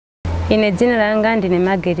Ine dzina langa ndine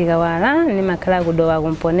Mageti Kawala ndimakhala kudowa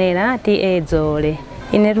kumponera tiedzole.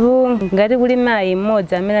 Ine ru ngati kuli mayi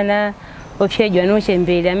mmodzi amene na opsedwa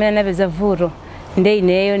nochembere amene anapeza vuto nde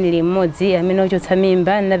ineyo nili mmodzi amene ochotsa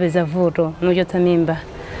mimba napeza vuto nochotsa mimba.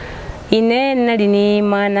 Ine nali ni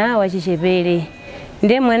mwana wa chichepere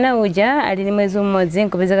nde mwana uja ali ni mwezi mmodzi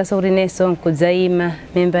nkupezeka kuti neso nkudzaima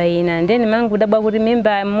mimba ina nde mangu dabwa kuti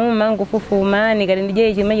mimba mu mangu fufuma nikati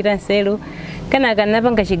ndije chimwe chitanselu kana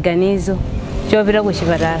napanga chiganizo chopita ku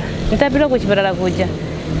chipatala. Ntapita ku chipatala kuja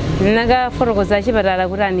nakafotokoza chipatala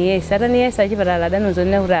kuti atani chipatala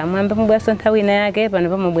adanozonena kuti amwamba mubwaso nthawi ina yake pano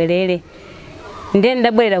pamubwerere. Nde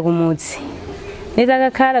ndabwerera kumudzi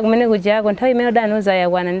nitakakhala kumene kujako nthawi imene danoza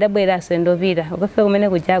yakwana ndabweraso ndopita ukafika kumene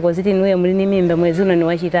kujako ziti nuye muli ni mimba mwezi uno ni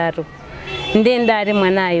wachitatu. Nde ndati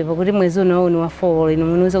mwanayo pakuti mwezi uno ni wa 4 ino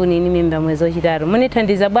munuza kuti ni mimba mwezi wachitatu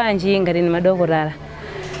munithandiza bwanji ngati ni madokotala.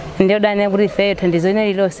 Ndio dani kuti ife thandizo ina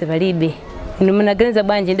lilose palibe. Inu munaganiza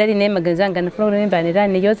bwanji ndali ne maganizo anga ndifuna kuti mimba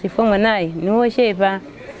ndani chotsa ifo mwanayi ni wochepa.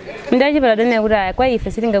 Ndachipala dani kuti kwa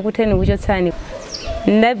ife sitingakutheni kuchotsani.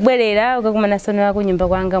 Ndabwerera ukakumana sono wako nyumba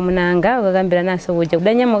kwanga munanga ukakambira naso kuja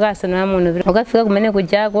kudanyamuka sono wamuno ukafika kumene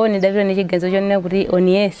kujako ndidapita ni chigenzo chonena kuti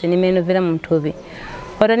oniyese nimene vira muthupi.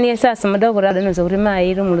 Otaniyesa asamadokotala adanoza kuti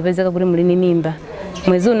mayi ilo mulupezeka kuti muli ni mimba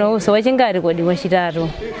mwezi uno uso wachingati kodi wachitatu.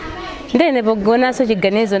 Ndene pogonaso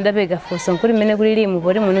chiganizo ndapeka funso kuti mene kuli limu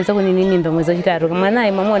poti munuza kuti ni mimba mwezi wachitatu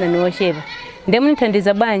mwanayi mwamona ni wochepa. Nde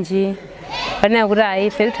munithandiza bwanji pana kuti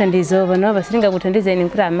ife thandizo pano pasingakuthandizeni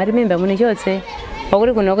kuti amati mimba munichotse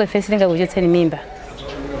pakuti kunoko ife sitingakuchotseni mimba.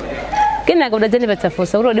 Kenaka udadzani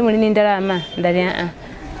patsafunsa kuti odi muli ni ndalama ndali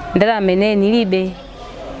ndalama ine nilibe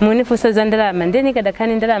munifunsa za ndalama nde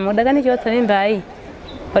nikadakhani ndalama udakanichotsa mimbayi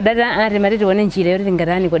udata mati tione njira yoti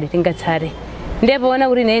tingatani kodi tingatsate. Ndipo ona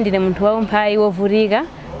kuti ine ndine munthu wa umphayi wovutika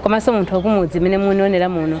komanso munthu wakumudzi mene munionera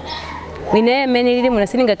muno. Ine mene lili muno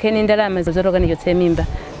siningakheni ndalama zotoka nichotse mimba.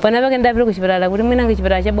 Pana pake ndapita ku chipatala kuti mwina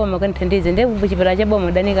kuchipatala cha boma kanithandize nde ku chipatala cha boma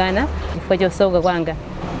udanikana chifukwa chosauka kwanga.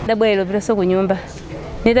 Ndabwera pitaso ku nyumba.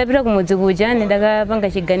 Nditapita kumudzi kuja ndakapanga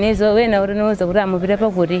chiganizo wena unoza kuti amupita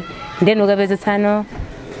pakuti ndeni ukapeza tsano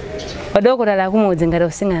padokotala kumudzi ngati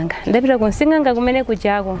usinganga. Ndapita ku Nsinganga kumene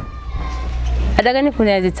kujako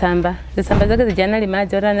adakanifunira zitsamba zake zijana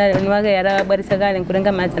limadzi otana wake yarabwarisa kale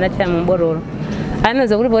nkutenga madzi anathira mu mborolo.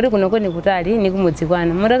 Anoza kuti poti kunoko ni kutali ni kumudzi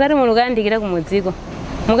kwanu mutakati mulukandikira kumudziko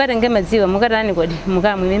mukatenge madziwa mukatani kodi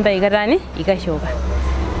mukamwe mimba ikatani ikachoka.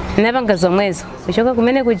 Napanga zomwezo kuchoka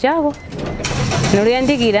kumene kujako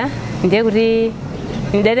noluyandikira ndiye kuti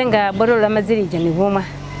ndatenga botolo la madzilija nikumwa.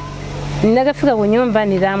 Ndakafika ku nyumba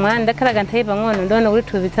nditamwa ndakhala kanthawi pang'ono ndona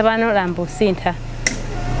kuti thupi tsapano lamba usintha.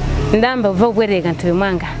 Ndamba vokwereka nthupi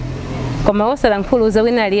mwanga koma wosala nkhuluza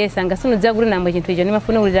wina aliyesa ngasunudza kuti namwe chinthu icho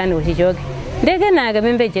nimafuna kuti tani uchichoke. Ndekenaka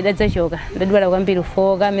mimba ija idadzachoka ndadwala kwambiri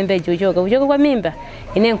ufoka mimba ija uchoka kuchoka kwa mimba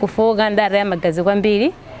ine nkufoka ndataya magazi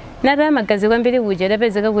kwambiri nataya magazi kwambiri kuja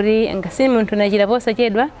idapezeka kuti ngasi munthu nachita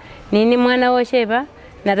posachedwa nini mwana wochepa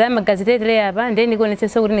nataya magazi tetere apa nde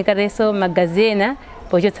ndikuonetsetsa kuti nikateso magazi ena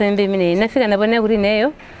pochotsa mimba imeneyi. Nafika napona kuti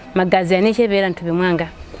ineyo magazi anichepera nthupi mwanga.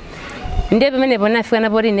 Nde pamenepo nafika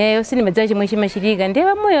napoti ineyo sindimadziwa chimwe chimachitika nde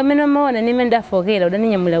pamoyo amene amaona nimene ndafokera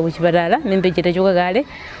udaninyamula ku chipatala mimba ija itachoka kale.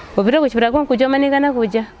 Upita ku chipatala kwangu kujomanikana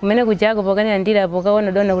kuja kumene kujako pokanira ndira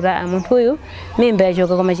pokaona dona kuti munthu uyu mimba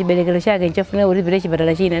yachoka koma chiberekero chake nchofuna kuti pite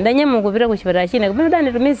chipatala china. Ndanyamuka kupita ku chipatala china kumene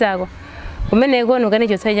udanitumizako kumene kono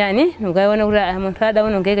ukanichotsa chani ukaona kuti munthu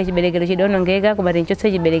adaonongeka chiberekero chidaonongeka koma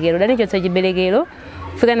tinchotse chiberekero udanichotsa chiberekero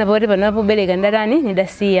kufika napoti panopo bereka ndatani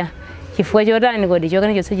nidasiya chifukwa chotani kodi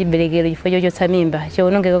chokanichotsa chiberekero chifukwa chochotsa mimba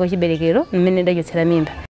choonongeka kwa chiberekero mmene ndachotsera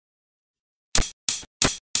mimba.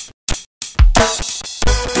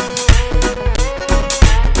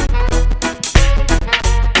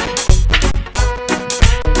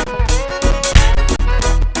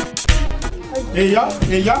 Eya.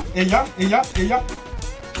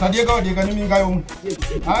 Sadiega ni minga yomu.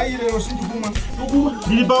 Ai leo sinjukuma.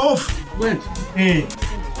 Nilipa off.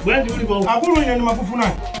 Bwendi ulipa off. Akulu ine ni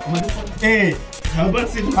makufuna.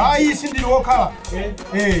 Ai sindiri wokala.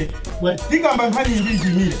 Tigamba nkhani mbiji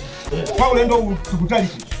mile. Kwa ulendo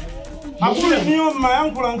tukutaliki. Akulu niyo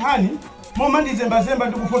mayankula nkhani moma ndizemba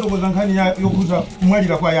ndikufotokoza nkhani yokuza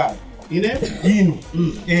mwalira kwa yaya. Inu.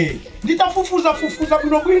 Nditafufuza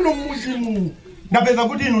bwino muzimu. Ndapeza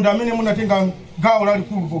kuti inu ndamene munatenga gawo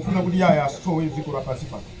lalikulu pofuna kuti yaya asowe dziko la pansi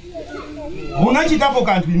pano. Munachitapo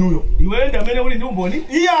kanthu inuyo. Iwe ndamene uli ndi umboni?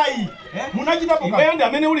 Iyayi. Munachitapo kanthu. Iwe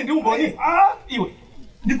ndamene uli ndi umboni? Iwe.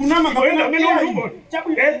 Ndikunama iwe ndamene uli ndi umboni.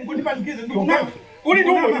 Ngundipanikize ndikunama. Uli ndi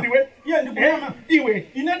umboni ndiwe? Iye ndikunama. Iwe.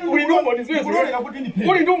 Uli ndi umboni ziwe. Ndikulolera kuti ndipete.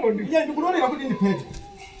 Uli ndi umboni. Iye ndikulolera kuti ndipete.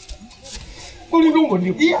 uli ndi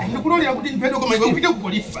umboni iya ndikulolera kuti mpheto koma iwe upite ku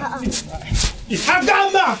polisi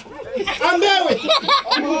agamba ambewe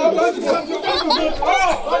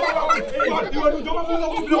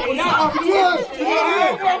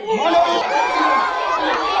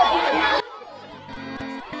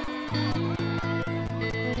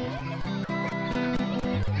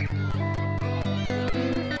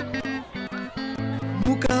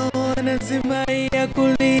mukaona zimai ya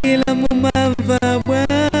kulila mumamva bwa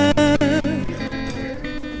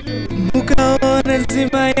mukaona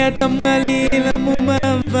zimai ya tamwalila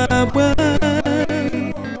mumamva bwa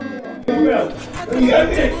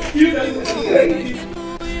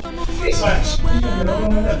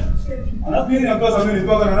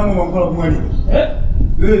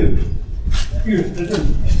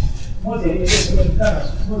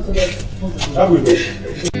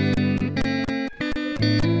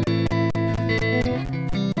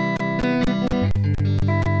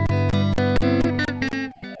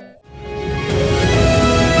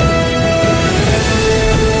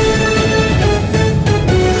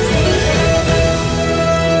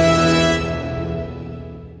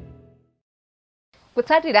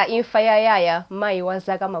kutsatira imfa ya Yaya mayi wa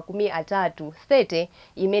zaka makumi atatu 30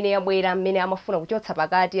 imene yabwera mmene amafuna kuchotsa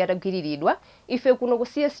pakati atagwiriridwa, ife kuno ku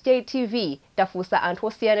CSJ TV tafunsa anthu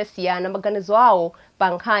osiyanasiyana maganizo awo pa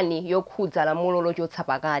nkhani yokhudza lamulo lochotsa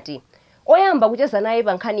pakati. Oyamba kucheza naye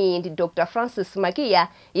pa nkhani iyi ndi Dr. Francis Makiya,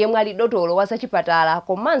 yemwe ali dotolo wa zachipatala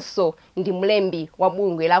komanso ndi mlembi wa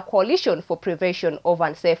bungwe la Coalition for Prevention of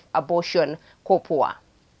Unsafe Abortion, COPUA.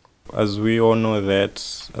 As we all know that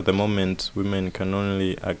at the moment women can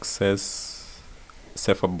only access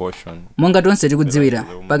safe abortion. Monga tonse tikudziwira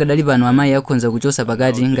pakadali pano amayi akhonza kuchosa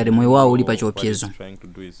pakati ngati moyo wawo uli pa chiopsezo.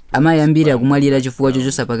 Amayi ambiri akumwalira chifukwa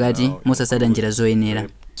chochosa pakati mosasada njira zoyenera.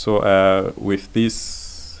 So with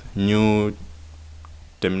this new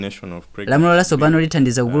termination of pregnancy, lamulo latsopano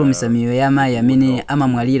lithandiza kupulumutsa miyoyo ya amayi amene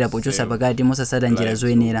amamwalira pochosa pakati mosasada njira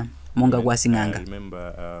zoyenera monga kwa asing'anga.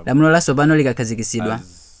 Lamulo latsopano likakhazikitsidwa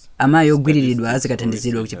amayi ogwiriridwa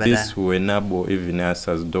azikathandizidwa kuchipatala. This will enable even us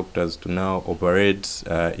as doctors to now operate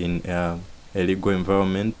in a legal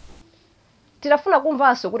environment. Tilafuna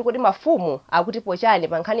kumvanso kuti mafumu akutipo chani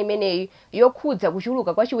pa nkhani imeneyi yokhudza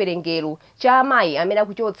kuchuluka kwa chiwerengero cha amayi amene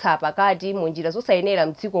akuchotsa pakati mu njira zosayenera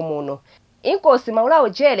mdziko muno. Inkosi Maulawo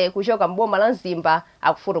Jele kuchoka mboma la Mzimba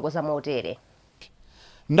akufotokoza motere.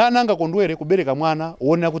 Ndananga kondwere kubereka mwana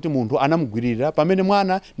wonera kuti munthu anamugwirira pamene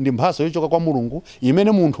mwana ndi mphaso yochoka kwa Mulungu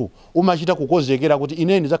imene munthu umachita kukonzekera kuti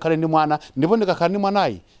ine ndizakhale ndi mwana ndipo ndikakhala ndi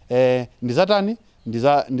mwanayi ndizatani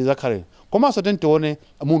ndizakhale. Komanso tione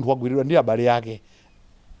munthu wagwiridwa ndi abale yake.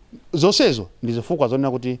 Zonsezo ndizifukwa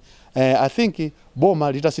zonena kuti I think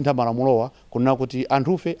boma litasintha malamulowa kunena kuti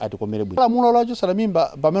anthufe atikomere bwino. Lamulo lochotsa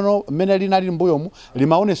mimba pamene linali mbuyomu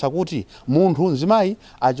limaonesa kuti munthu mzimayi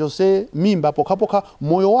achose mimba pokhapokha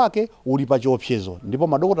moyo wake uli pa chiopsezo, ndipo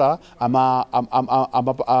madokotala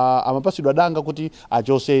amapasidwa danga kuti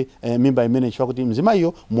achose mimba imene chifukwa kuti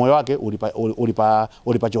mzimayiyo moyo wake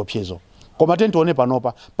uli pa chiopsezo. Koma tione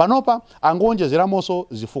panopa angonjezeramonso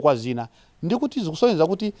zifukwa zina. Ndikuti zikusonyeza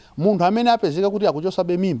kuti munthu amene apezeka kuti akuchosa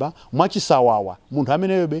mimba mwachisawawa, munthu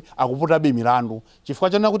amene yobe akuputa milandu chifukwa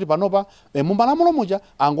chanena kuti panopa mumalamulo muja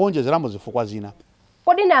angonjezeramo zifukwa zina.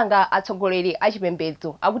 Kodi nanga atsogoleri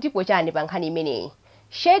achipembedzo akutipo chani pa nkhani imeneyi?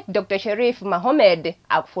 Sheikh Dr. Sharif Mohammed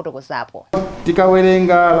akufotokozapo.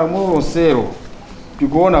 Tikawerenga lamulo lonselo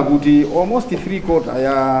tikuona kuti almost 3/4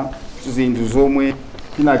 ya zinthu zomwe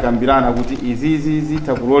tinakambirana kuti izizi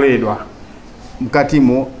zitakuloledwa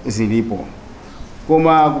mkatimo zilipo,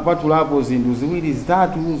 koma kupatulapo zinthu ziwiri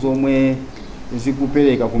zitatu zomwe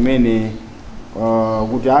zikupereka kumene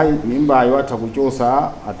kuti ayi mimbayo atha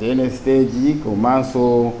kuchosa at any stage,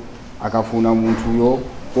 komanso akafuna munthuyo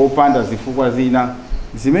popanda zifukwa zina.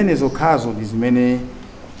 Zimene zokhazo ndi zimene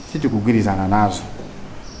sitikugwirizana nazo,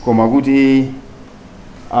 koma kuti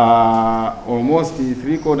almost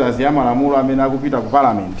 3/4 ya malamulo amene akupita ku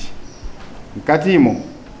parliament mkatimo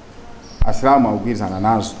asilamu akugwirizana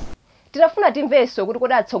nazo. Tilafuna timveso kuti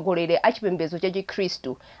kodi atsogoleri achipembedzo cha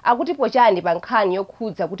Chikhristu akutipo chani pa nkhani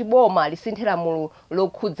yokhudza kuti boma lisinthe lamulo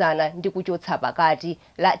lokhudzana ndi kuchotsa pakati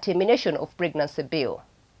la termination of pregnancy bill.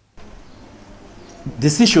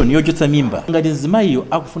 Decision yochotsa mimba ngati mzimayiyo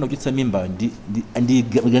akufuna kuchotsa mimba ndi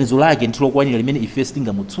ganizo lake ndilokwanira limene ife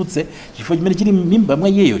sitingamutsutse chifukwa chimene chili mimba mwa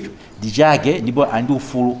iyeyocho ndi chake, ndipo andi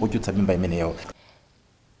ufulu ochotsa mimba imeneyo.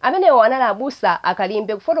 Amenewo anali abusa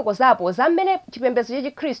akalimbe kufotokozapo za mmene chipembedzo cha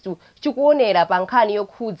Chikhristu chikuonera pa nkhani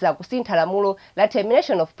yokhudza kusintha lamulo la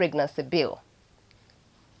termination of pregnancy bill.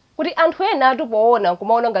 Kuti anthu ena atupoona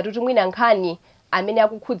kumaona ngati kuti mwina nkhani amene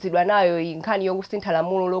akukhudzidwa nayo nkhani yokusintha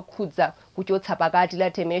lamulo lokhudza kuchotsa pakati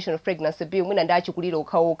la termination of pregnancy bill mwina ndi achikulire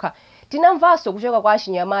okhaokha. Tinamvanso kuchoka kwa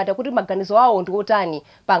achinyamata kuti maganizo awo ndi otani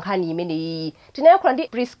pa nkhani imene iyi. Tinayankhula ndi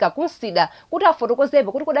Priska Kunsida kuti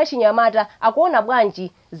afotokozepo kuti kodi achinyamata akuona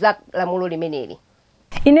bwanji za lamulo limeneli.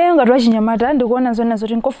 Ineyo ngati achinyamata ndikuona zona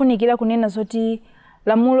zoti nkofunikira kunena zoti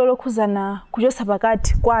lamulo lokhuzana kuchotsa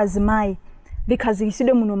pakati kwa azimayi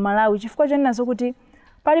likhazikisidwe muno Malawi chifukwa chonenazo kuti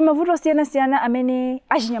pali mavuto siyana amene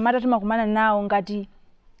achinyamata timakumana nawo ngati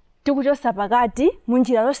tikuchotsa pakati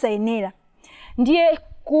munjira yosayenera. Ndiye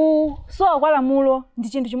kusowa kwa lamulo ndi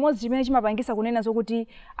chinthu chimodzi chimene chimapangisa kunena zokuti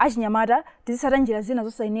achinyamata tizitsata njira zina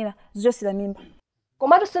zosayenera zochotsera mimba.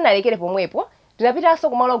 Komatu sinalekere pomwepo, tinapitanso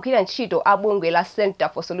kumalo ogwira ntchito a bungwe la Center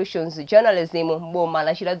for Solutions Journalism m'boma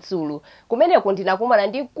la Chiladzulu, kumeneko ndinakumana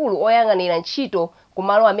ndi mkulu oyang'anira ntchito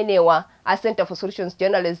kumalo amenewa a Center for Solutions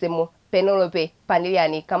Journalism Penelope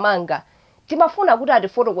Paniliani Kamanga. Timafuna kuti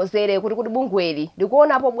atifotokozere kuti bungweli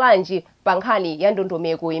likuonapo bwanji pa nkhani ya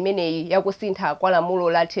ndondomeko imeneyi yakusintha kwa lamulo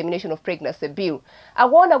la termination of pregnancy bill.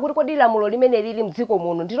 Akuona kuti kodi lamulo limene lili mdziko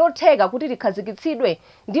muno ndilotheka kuti likhazikitsidwe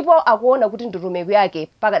ndipo akuona kuti ndondomeko yake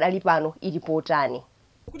pakadali pano ilipo otani.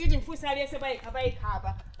 Kuti timfunse aliyense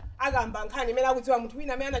payikhapa agamba nkhani imene akudziwa munthu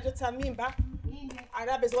wina amene anachotsa mimba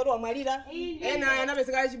anapezeka kuti wamwalira ena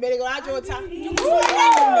anapezeka chibereko achotsa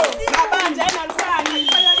mabanja ena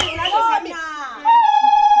alusana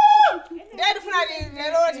ndiye tifuna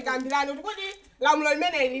lero tikambirane kuti lamulo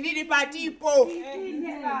limene lili patipo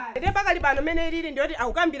ndiye pakali pano mene lili ndiyoti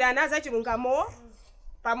akukambirana za chilungamo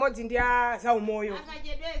pamodzi ndi za umoyo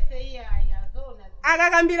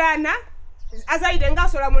akakambirana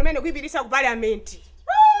azayitenganso lamulo limene kuipitisa ku parliament.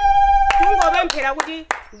 Tungopemphera kuti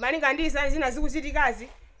malinga ndi zina zikuchitikazi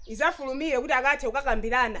izafulumire kuti akathe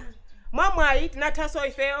kukakambirana. Mwamwayi tinathaso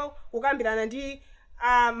ifeyo kukambirana ndi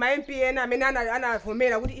ma MP ena amene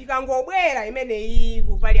anavomera kuti ikangobwera imene iyi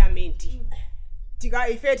ku parliament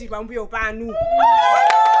ife tili pambuyo panu.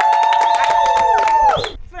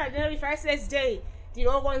 Funa dinero First Day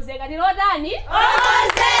tilokonzeka tilotani?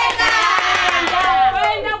 Okonzeka!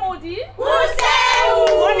 Kwenda kuti?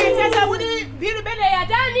 Kuseu! Onetesa kuti bilu bene ya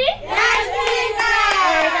tani? Yasinga!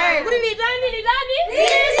 Kuti ni tani?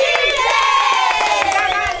 Lisinde!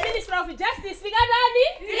 Minister of Justice likatani?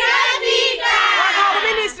 Likafika!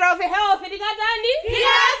 Minister of Health likatani?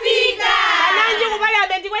 Likafika! Kananji ku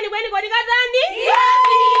parliament kweni likatani?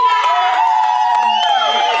 Likafika!